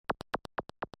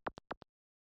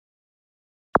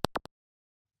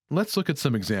Let's look at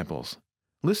some examples.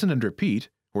 Listen and repeat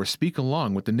or speak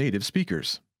along with the native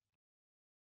speakers.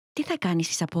 Τι θα κάνεις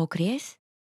στις απόκριες?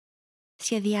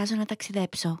 Σχεδιάζω να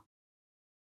ταξιδέψω.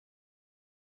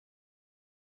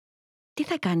 Τι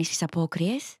θα κάνεις στις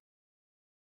απόκριες?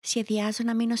 Σχεδιάζω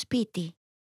να μείνω σπίτι.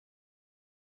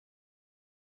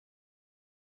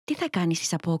 Τι θα κάνεις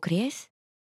στις απόκριες?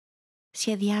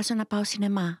 Σχεδιάζω να πάω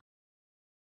σινεμά.